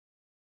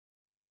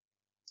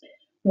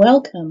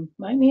Welcome.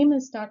 My name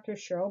is Dr.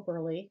 Cheryl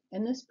Burleigh,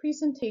 and this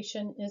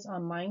presentation is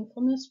on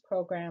mindfulness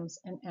programs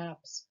and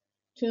apps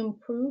to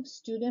improve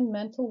student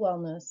mental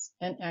wellness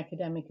and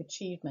academic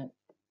achievement.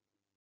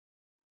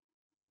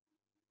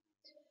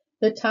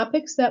 The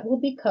topics that will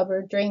be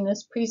covered during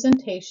this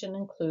presentation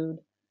include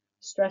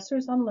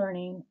stressors on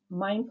learning,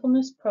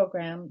 mindfulness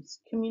programs,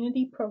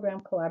 community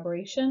program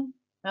collaboration,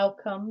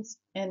 outcomes,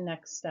 and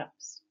next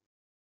steps.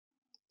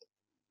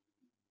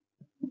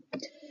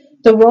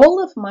 The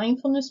role of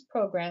mindfulness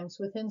programs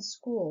within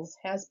schools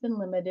has been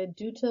limited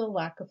due to the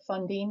lack of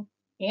funding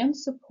and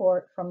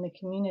support from the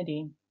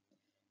community.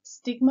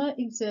 Stigma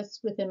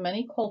exists within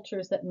many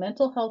cultures that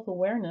mental health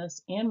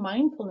awareness and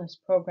mindfulness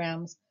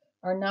programs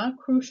are not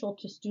crucial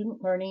to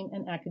student learning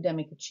and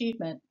academic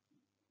achievement.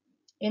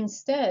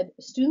 Instead,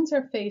 students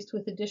are faced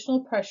with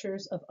additional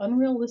pressures of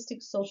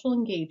unrealistic social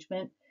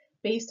engagement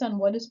based on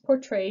what is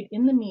portrayed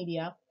in the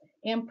media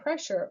and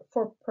pressure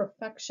for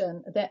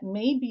perfection that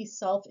may be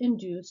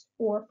self-induced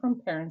or from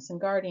parents and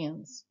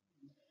guardians.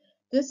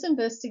 This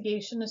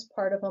investigation is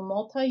part of a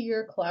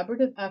multi-year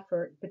collaborative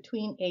effort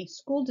between a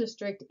school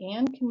district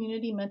and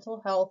community mental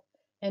health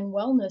and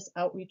wellness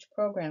outreach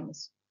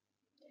programs.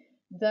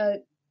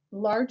 The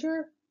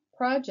larger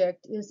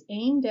project is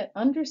aimed at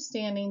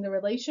understanding the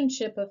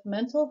relationship of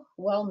mental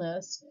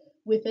wellness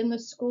within the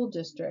school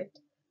district,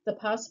 the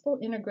possible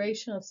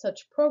integration of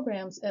such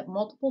programs at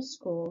multiple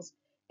schools,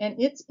 and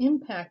its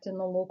impact in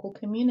the local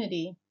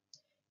community.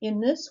 In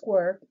this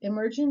work,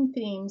 emerging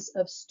themes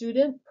of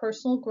student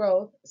personal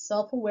growth,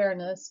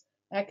 self-awareness,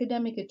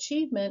 academic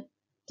achievement,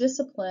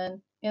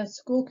 discipline, and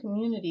school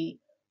community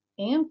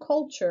and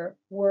culture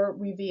were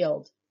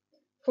revealed.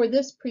 For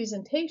this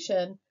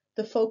presentation,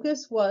 the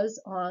focus was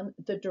on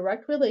the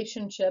direct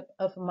relationship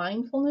of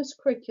mindfulness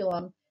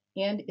curriculum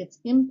and its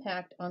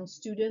impact on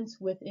students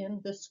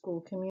within the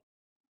school community.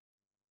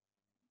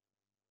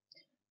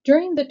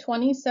 During the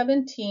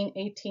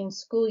 2017-18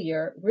 school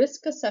year,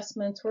 risk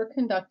assessments were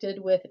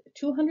conducted with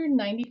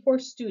 294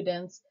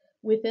 students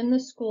within the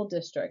school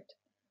district.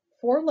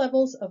 4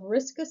 levels of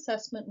risk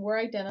assessment were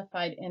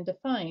identified and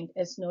defined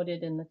as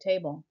noted in the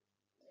table.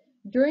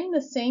 During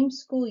the same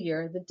school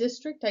year, the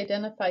district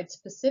identified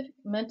specific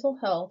mental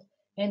health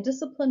and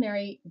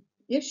disciplinary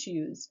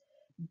issues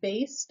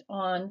based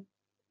on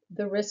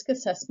the risk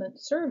assessment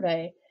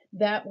survey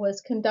that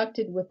was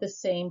conducted with the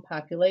same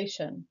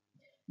population.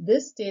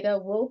 This data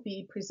will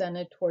be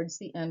presented towards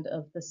the end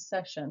of the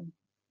session.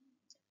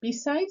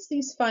 Besides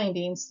these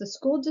findings, the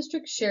school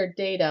district shared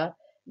data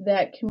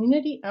that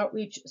community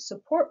outreach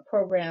support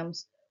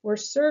programs were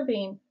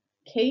serving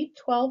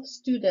K-12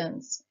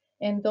 students,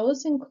 and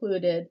those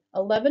included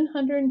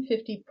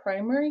 1,150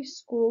 primary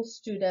school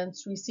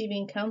students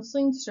receiving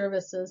counseling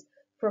services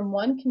from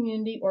one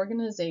community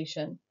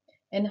organization,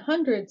 and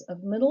hundreds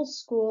of middle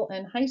school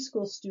and high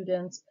school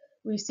students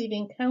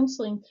receiving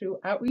counseling through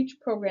outreach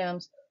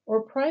programs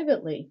or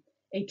privately,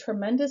 a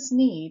tremendous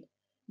need,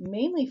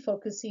 mainly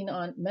focusing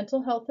on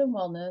mental health and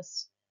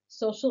wellness,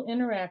 social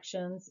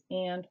interactions,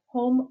 and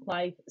home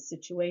life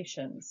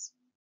situations.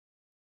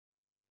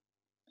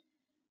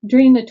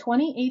 During the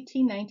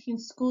 2018-19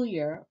 school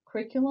year,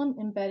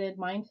 curriculum-embedded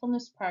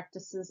mindfulness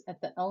practices at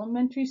the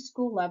elementary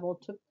school level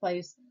took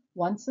place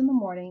once in the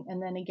morning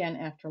and then again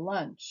after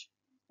lunch.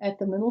 At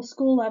the middle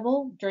school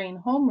level, during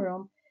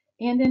homeroom,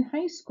 and in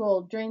high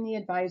school during the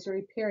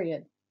advisory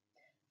period.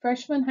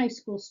 Freshman high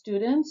school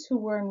students who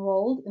were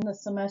enrolled in the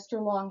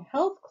semester-long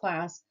health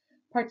class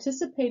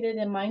participated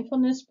in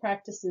mindfulness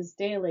practices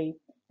daily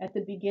at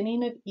the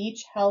beginning of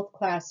each health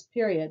class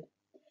period.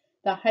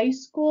 The high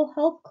school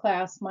health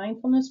class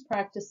mindfulness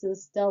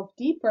practices delve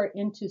deeper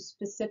into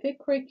specific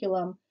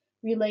curriculum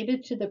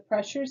related to the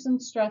pressures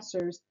and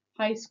stressors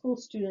high school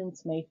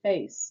students may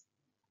face.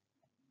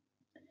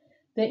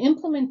 The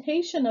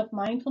implementation of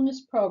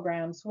mindfulness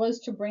programs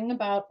was to bring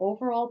about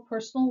overall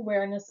personal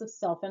awareness of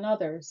self and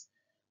others,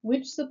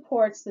 which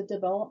supports the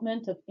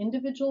development of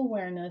individual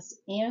awareness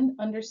and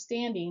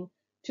understanding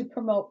to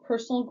promote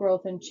personal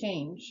growth and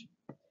change.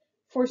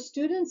 For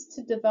students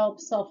to develop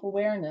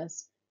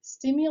self-awareness,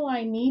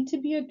 stimuli need to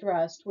be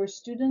addressed where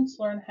students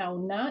learn how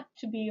not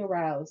to be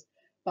aroused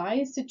by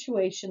a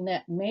situation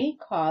that may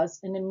cause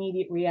an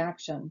immediate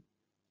reaction.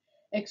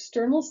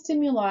 External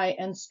stimuli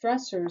and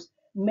stressors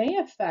may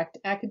affect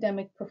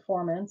academic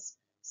performance,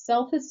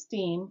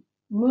 self-esteem,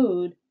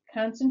 mood,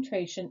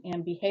 concentration,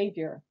 and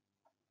behavior.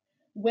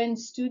 When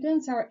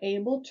students are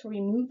able to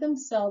remove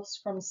themselves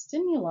from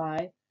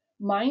stimuli,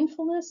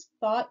 mindfulness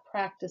thought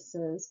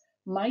practices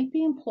might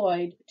be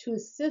employed to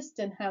assist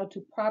in how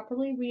to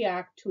properly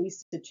react to a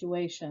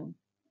situation.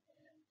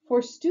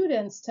 For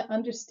students to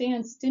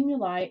understand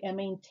stimuli and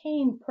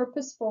maintain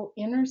purposeful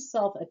inner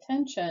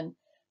self-attention,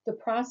 the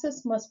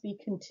process must be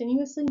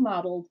continuously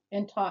modeled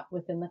and taught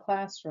within the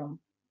classroom.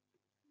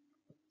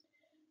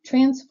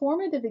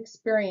 Transformative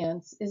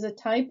experience is a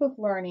type of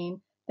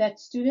learning that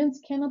students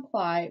can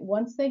apply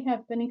once they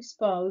have been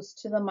exposed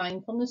to the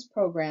mindfulness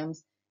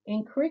programs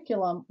and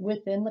curriculum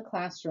within the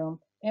classroom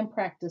and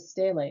practice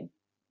daily.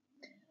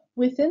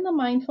 Within the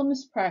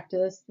mindfulness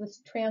practice,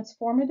 this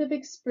transformative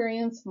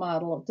experience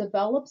model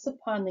develops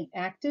upon the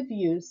active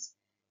use,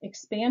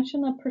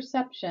 expansion of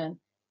perception,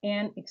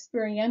 and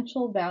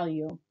experiential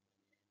value.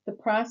 The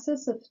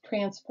process of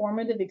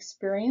transformative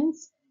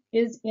experience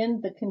is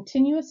in the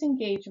continuous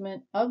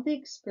engagement of the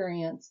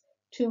experience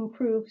to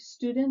improve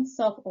students'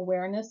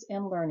 self-awareness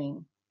and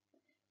learning,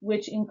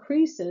 which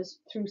increases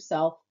through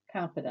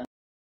self-confidence.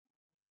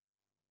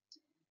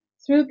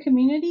 Through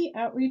community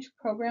outreach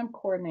program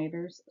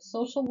coordinators,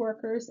 social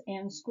workers,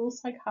 and school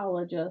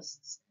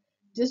psychologists,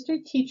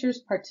 district teachers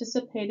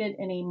participated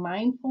in a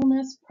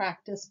mindfulness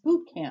practice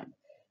boot camp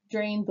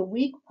during the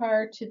week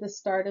prior to the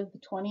start of the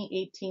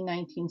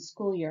 2018-19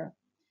 school year.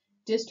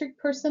 District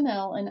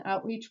personnel and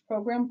outreach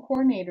program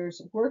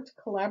coordinators worked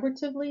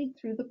collaboratively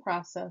through the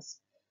process,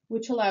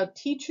 which allowed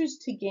teachers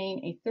to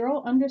gain a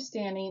thorough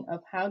understanding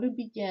of how to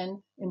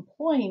begin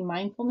employing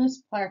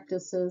mindfulness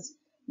practices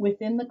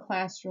within the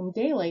classroom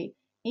daily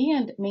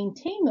and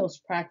maintain those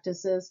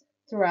practices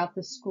throughout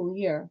the school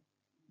year.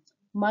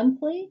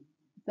 Monthly,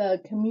 the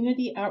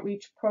community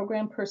outreach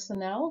program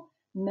personnel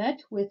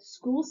met with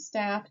school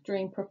staff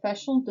during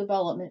professional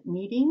development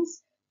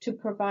meetings to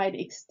provide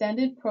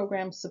extended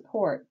program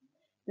support.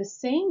 The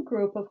same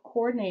group of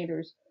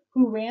coordinators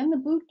who ran the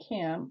boot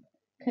camp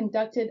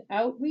conducted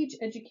outreach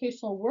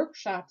educational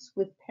workshops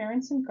with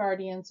parents and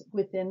guardians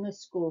within the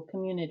school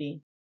community.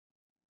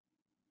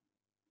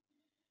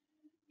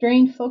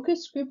 During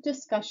focus group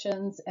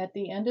discussions at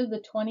the end of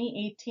the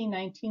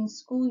 2018-19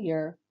 school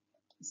year,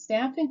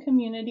 staff and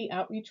community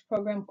outreach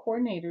program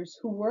coordinators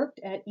who worked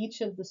at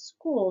each of the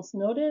schools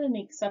noted an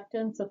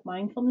acceptance of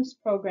mindfulness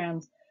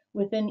programs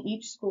within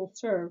each school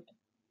served.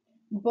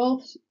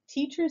 Both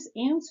teachers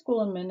and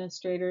school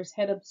administrators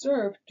had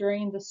observed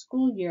during the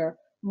school year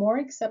more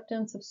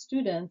acceptance of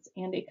students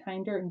and a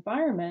kinder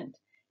environment,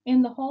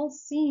 and the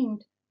halls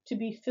seemed to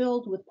be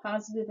filled with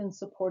positive and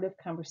supportive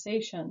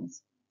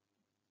conversations.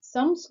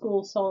 Some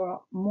schools saw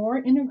more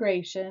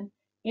integration,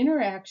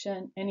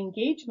 interaction, and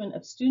engagement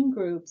of student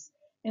groups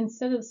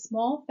instead of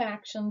small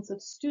factions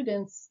of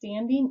students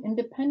standing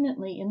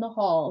independently in the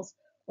halls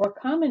or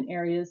common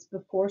areas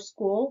before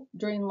school,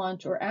 during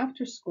lunch, or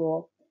after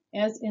school,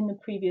 as in the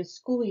previous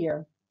school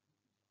year.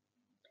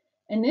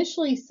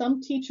 Initially,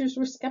 some teachers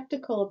were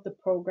skeptical of the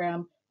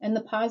program and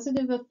the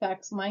positive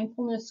effects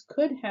mindfulness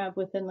could have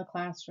within the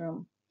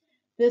classroom.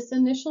 This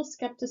initial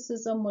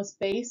skepticism was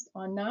based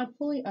on not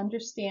fully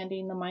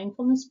understanding the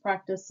mindfulness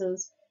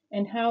practices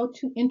and how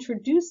to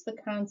introduce the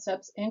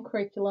concepts and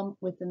curriculum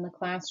within the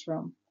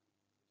classroom.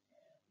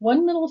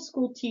 One middle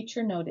school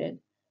teacher noted,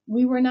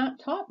 "We were not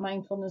taught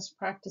mindfulness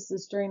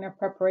practices during our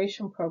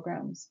preparation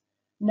programs.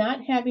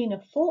 Not having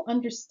a full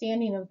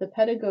understanding of the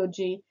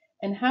pedagogy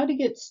and how to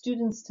get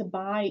students to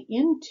buy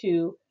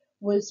into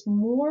was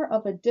more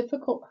of a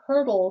difficult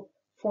hurdle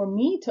for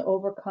me to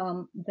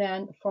overcome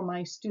than for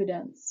my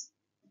students."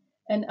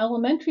 An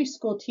elementary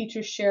school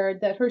teacher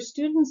shared that her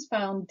students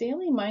found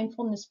daily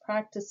mindfulness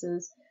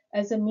practices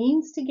as a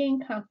means to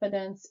gain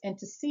confidence and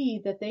to see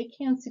that they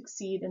can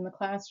succeed in the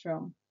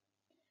classroom.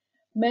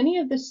 Many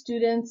of the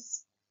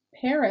students'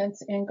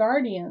 parents and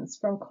guardians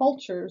from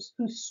cultures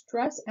who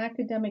stress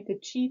academic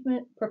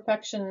achievement,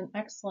 perfection, and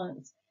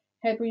excellence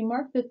had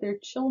remarked that their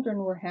children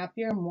were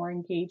happier and more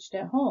engaged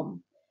at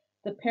home.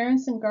 The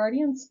parents and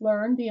guardians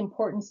learned the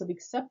importance of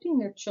accepting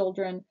their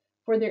children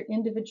for their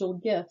individual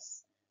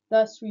gifts,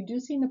 thus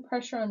reducing the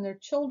pressure on their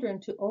children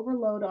to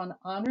overload on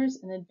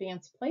honors and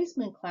advanced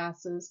placement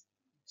classes,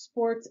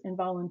 sports, and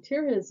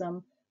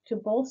volunteerism to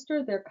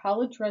bolster their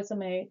college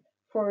resume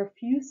for a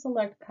few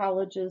select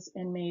colleges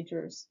and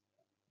majors.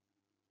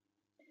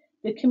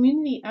 The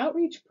community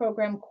outreach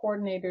program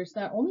coordinators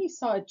not only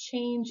saw a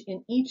change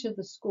in each of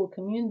the school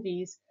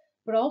communities,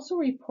 but also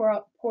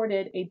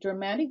reported a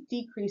dramatic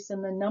decrease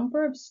in the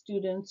number of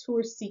students who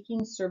were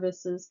seeking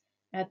services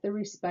at the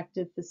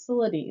respective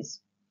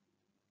facilities.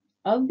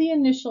 Of the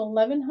initial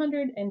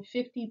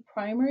 1,150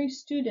 primary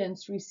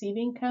students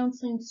receiving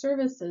counseling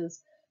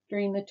services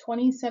during the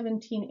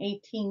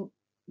 2017-18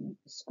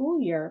 school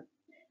year,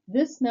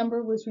 this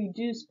number was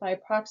reduced by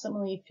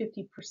approximately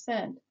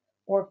 50%,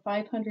 or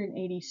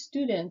 580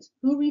 students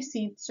who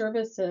received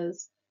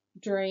services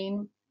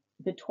during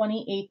the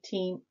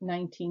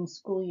 2018-19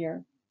 school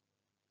year.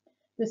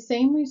 The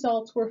same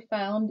results were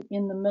found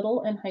in the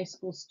middle and high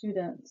school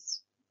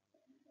students.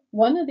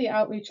 One of the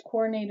outreach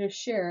coordinators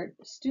shared,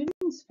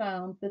 students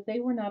found that they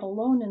were not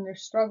alone in their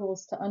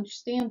struggles to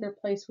understand their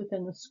place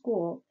within the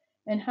school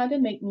and how to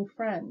make new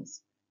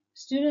friends.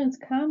 Students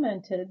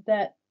commented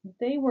that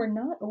they were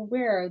not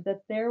aware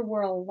that there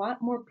were a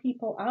lot more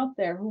people out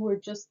there who were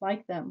just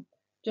like them,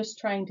 just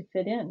trying to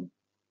fit in.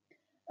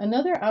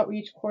 Another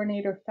outreach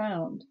coordinator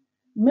found,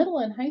 middle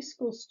and high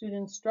school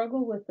students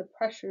struggle with the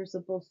pressures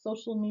of both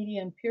social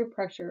media and peer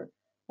pressure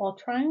while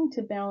trying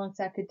to balance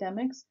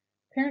academics,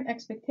 parent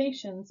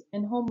expectations,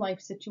 and home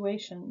life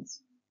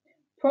situations.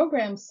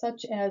 Programs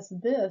such as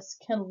this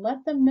can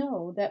let them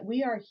know that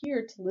we are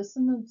here to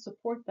listen and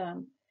support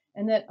them,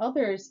 and that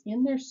others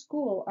in their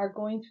school are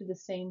going through the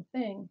same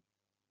thing.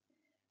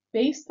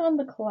 Based on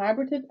the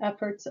collaborative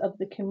efforts of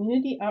the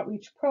community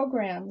outreach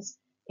programs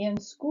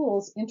and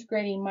schools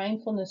integrating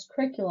mindfulness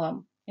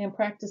curriculum and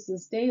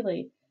practices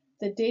daily,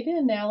 the data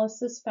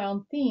analysis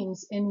found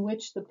themes in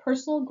which the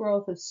personal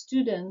growth of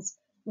students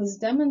was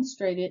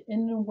demonstrated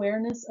in an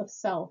awareness of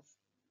self.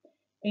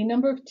 A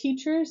number of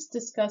teachers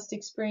discussed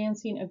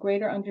experiencing a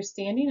greater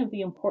understanding of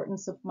the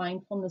importance of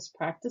mindfulness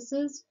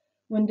practices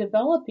when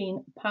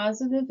developing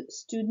positive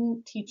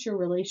student-teacher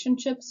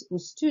relationships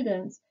with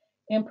students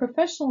and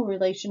professional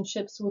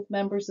relationships with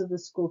members of the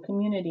school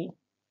community.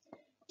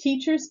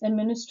 Teachers,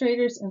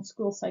 administrators, and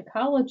school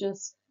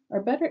psychologists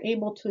are better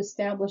able to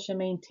establish and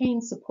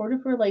maintain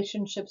supportive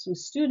relationships with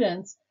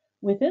students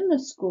within the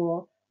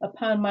school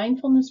upon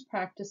mindfulness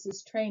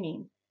practices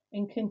training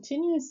and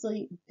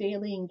continuously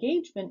daily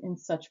engagement in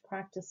such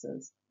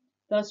practices,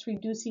 thus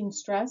reducing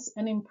stress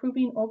and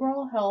improving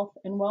overall health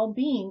and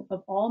well-being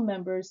of all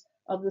members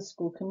of the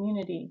school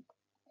community.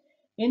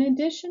 In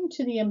addition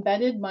to the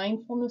embedded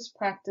mindfulness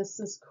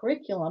practices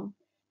curriculum,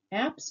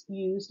 apps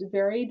used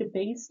varied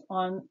based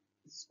on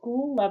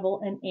school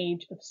level and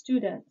age of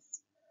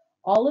students.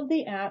 All of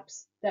the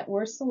apps that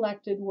were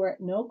selected were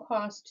at no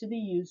cost to the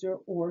user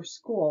or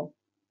school.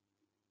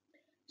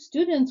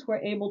 Students were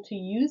able to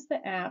use the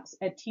apps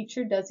at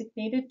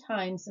teacher-designated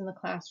times in the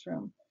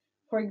classroom.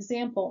 For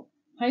example,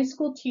 high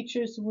school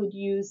teachers would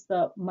use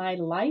the My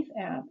Life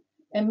app,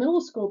 and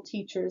middle school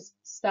teachers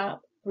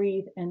Stop,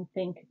 Breathe, and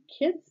Think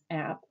Kids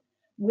app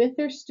with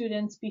their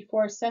students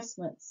before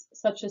assessments,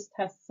 such as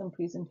tests and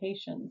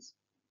presentations.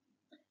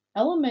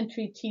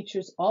 Elementary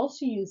teachers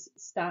also use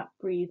Stop,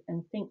 Breathe,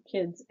 and Think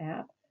Kids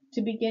app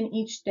to begin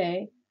each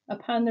day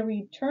upon the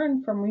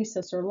return from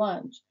recess or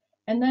lunch,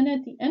 and then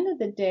at the end of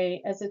the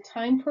day as a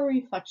time for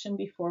reflection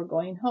before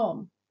going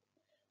home.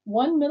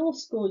 One middle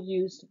school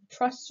used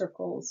trust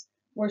circles,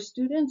 where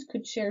students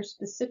could share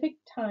specific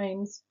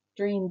times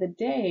during the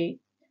day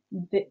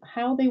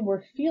how they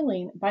were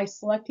feeling by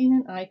selecting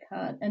an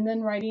icon and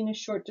then writing a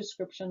short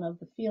description of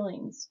the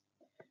feelings.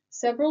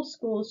 Several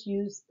schools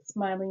use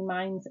Smiling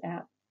Minds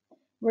app.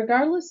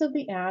 Regardless of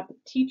the app,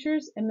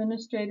 teachers,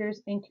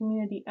 administrators, and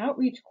community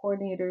outreach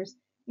coordinators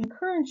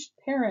encouraged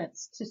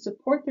parents to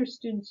support their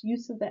students'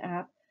 use of the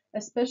app,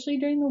 especially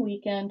during the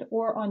weekend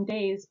or on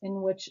days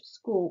in which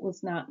school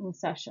was not in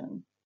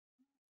session.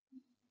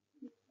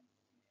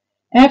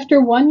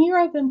 After 1 year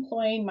of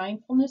employing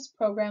mindfulness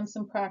programs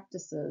and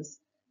practices,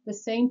 the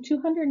same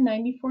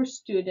 294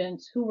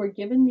 students who were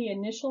given the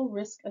initial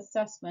risk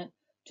assessment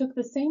took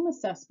the same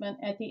assessment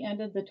at the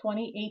end of the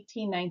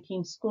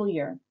 2018-19 school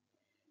year.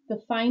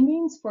 The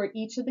findings for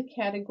each of the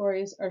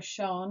categories are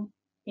shown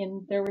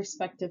in their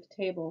respective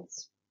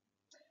tables.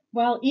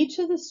 While each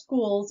of the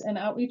schools and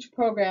outreach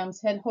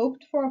programs had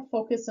hoped for a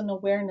focus and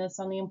awareness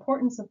on the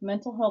importance of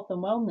mental health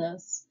and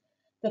wellness,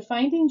 the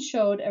findings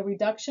showed a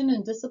reduction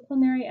in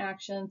disciplinary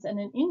actions and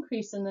an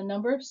increase in the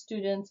number of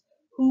students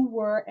who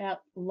were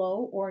at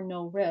low or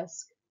no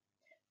risk.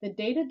 The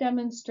data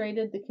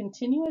demonstrated the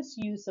continuous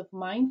use of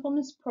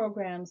mindfulness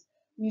programs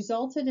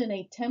resulted in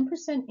a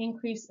 10%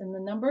 increase in the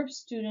number of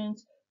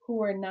students who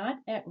were not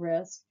at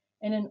risk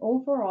and an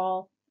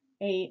overall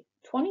a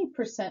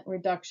 20%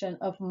 reduction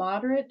of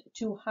moderate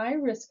to high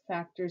risk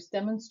factors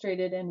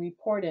demonstrated and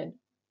reported.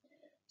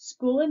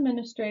 School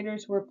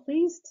administrators were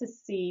pleased to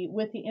see,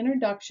 with the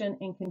introduction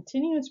and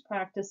continuous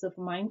practice of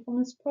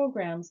mindfulness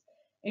programs,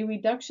 a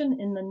reduction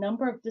in the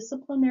number of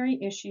disciplinary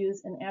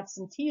issues and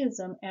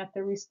absenteeism at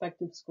their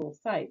respective school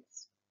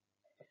sites.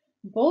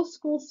 Both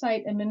school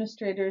site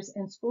administrators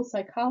and school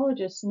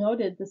psychologists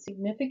noted the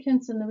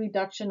significance in the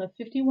reduction of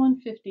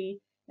 5150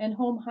 and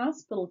home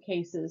hospital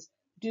cases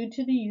due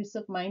to the use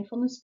of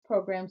mindfulness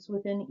programs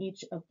within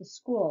each of the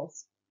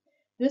schools.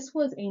 This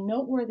was a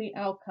noteworthy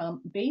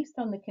outcome based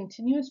on the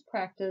continuous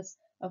practice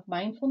of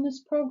mindfulness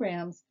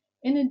programs,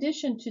 in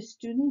addition to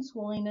students'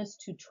 willingness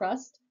to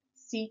trust,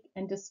 seek,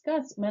 and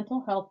discuss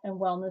mental health and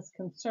wellness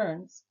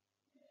concerns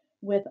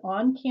with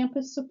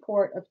on-campus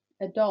support of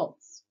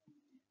adults.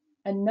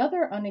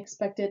 Another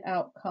unexpected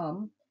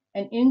outcome,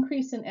 an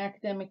increase in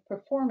academic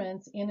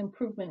performance and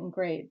improvement in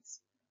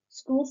grades.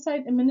 School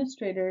site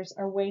administrators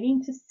are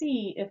waiting to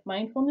see if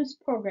mindfulness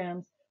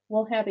programs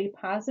will have a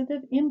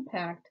positive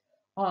impact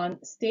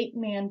on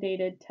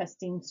state-mandated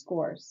testing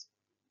scores.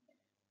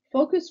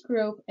 Focus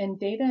group and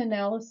data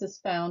analysis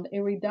found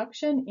a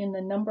reduction in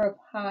the number of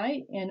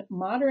high and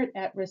moderate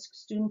at-risk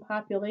student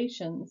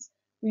populations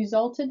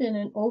resulted in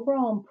an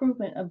overall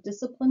improvement of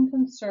discipline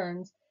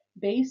concerns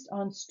based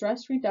on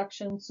stress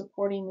reduction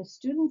supporting the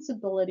student's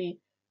ability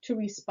to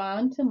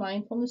respond to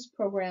mindfulness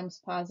programs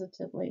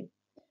positively.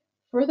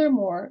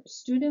 Furthermore,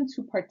 students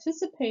who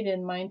participated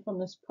in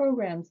mindfulness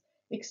programs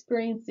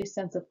experienced a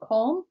sense of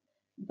calm,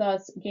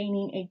 thus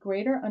gaining a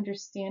greater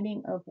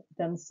understanding of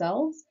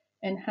themselves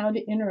and how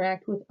to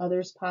interact with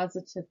others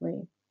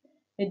positively.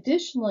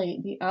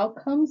 Additionally, the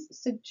outcomes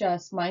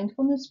suggest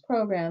mindfulness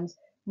programs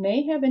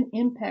may have an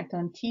impact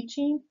on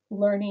teaching,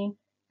 learning,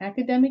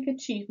 academic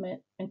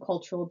achievement, and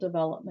cultural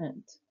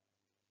development.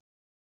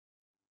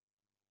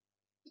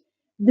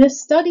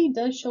 This study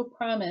does show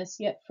promise,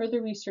 yet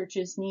further research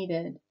is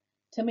needed.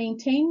 To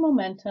maintain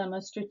momentum,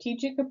 a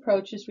strategic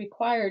approach is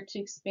required to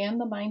expand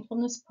the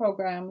mindfulness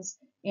programs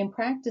and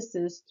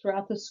practices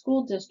throughout the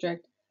school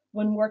district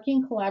when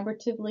working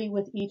collaboratively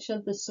with each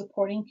of the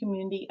supporting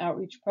community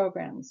outreach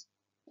programs.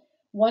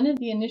 One of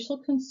the initial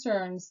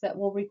concerns that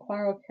will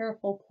require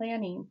careful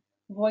planning,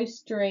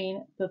 voiced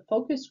during the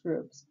focus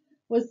groups,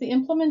 was the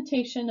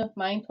implementation of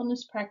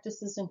mindfulness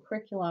practices in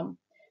curriculum,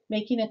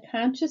 making a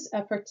conscious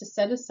effort to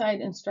set aside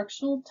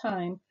instructional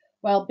time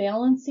while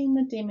balancing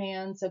the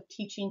demands of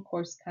teaching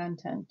course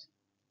content.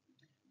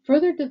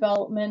 Further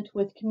development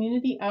with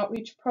community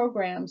outreach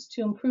programs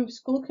to improve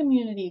school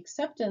community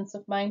acceptance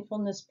of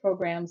mindfulness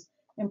programs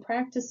and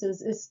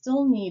practices is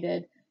still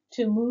needed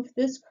to move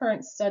this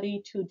current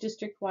study to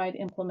district-wide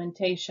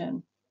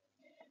implementation.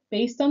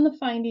 Based on the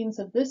findings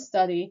of this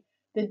study,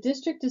 the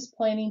district is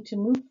planning to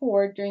move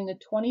forward during the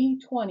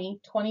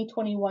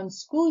 2020-2021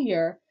 school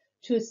year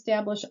to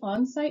establish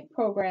on-site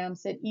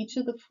programs at each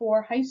of the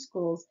 4 high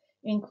schools,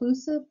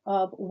 inclusive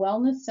of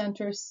wellness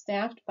centers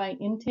staffed by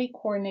intake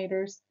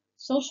coordinators,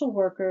 social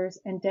workers,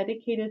 and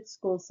dedicated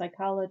school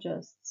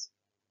psychologists.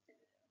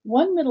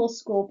 One middle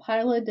school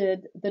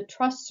piloted the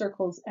Trust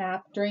Circles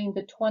app during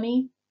the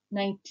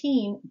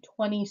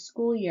 2019-20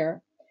 school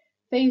year.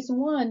 Phase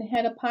 1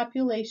 had a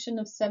population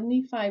of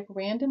 75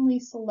 randomly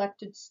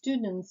selected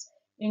students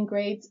in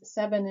grades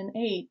 7 and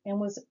 8 and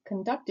was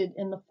conducted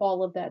in the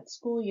fall of that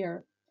school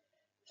year.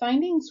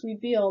 Findings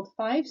revealed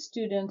 5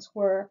 students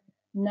were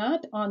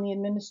not on the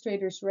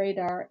administrator's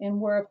radar and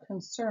were of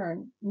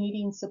concern,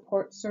 needing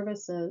support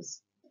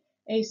services.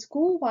 A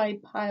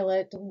school-wide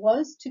pilot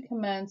was to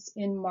commence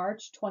in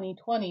March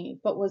 2020,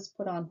 but was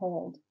put on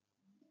hold.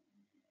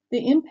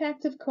 The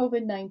impact of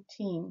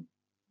COVID-19.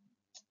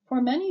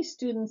 For many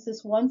students,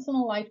 this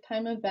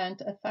once-in-a-lifetime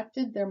event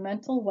affected their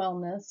mental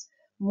wellness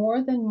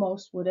more than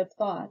most would have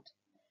thought.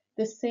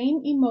 The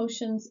same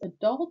emotions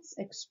adults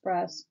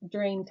express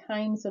during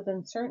times of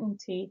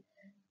uncertainty,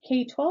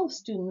 K-12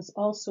 students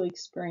also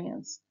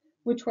experience,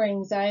 which were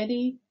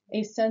anxiety,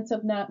 a sense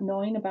of not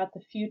knowing about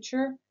the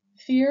future,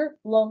 fear,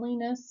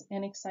 loneliness,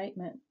 and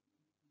excitement.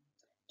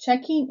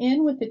 Checking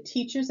in with the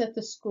teachers at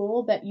the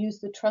school that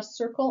used the Trust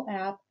Circle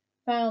app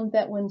found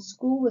that when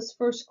school was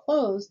first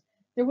closed,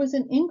 there was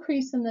an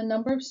increase in the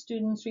number of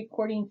students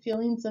recording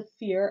feelings of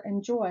fear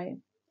and joy.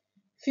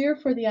 Fear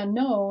for the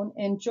unknown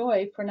and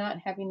joy for not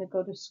having to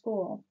go to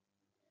school.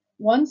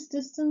 Once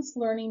distance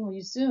learning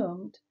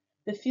resumed,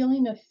 the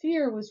feeling of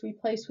fear was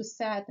replaced with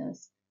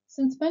sadness,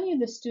 since many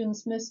of the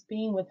students missed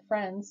being with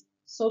friends,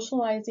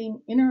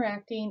 socializing,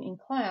 interacting in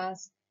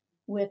class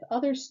with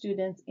other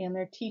students and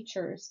their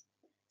teachers.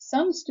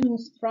 Some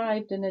students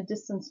thrived in a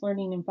distance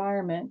learning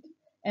environment,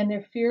 and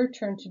their fear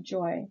turned to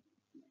joy.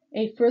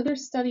 A further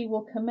study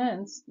will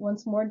commence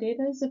once more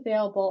data is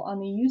available on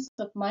the use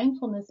of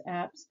mindfulness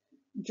apps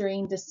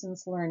during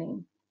distance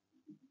learning.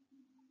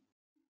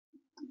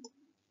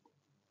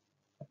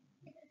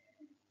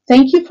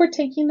 Thank you for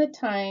taking the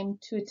time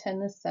to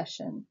attend this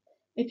session.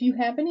 If you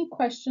have any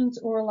questions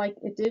or like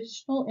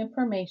additional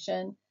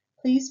information,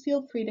 please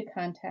feel free to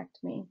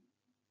contact me.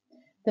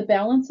 The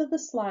balance of the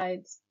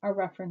slides are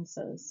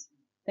references.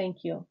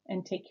 Thank you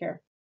and take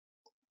care.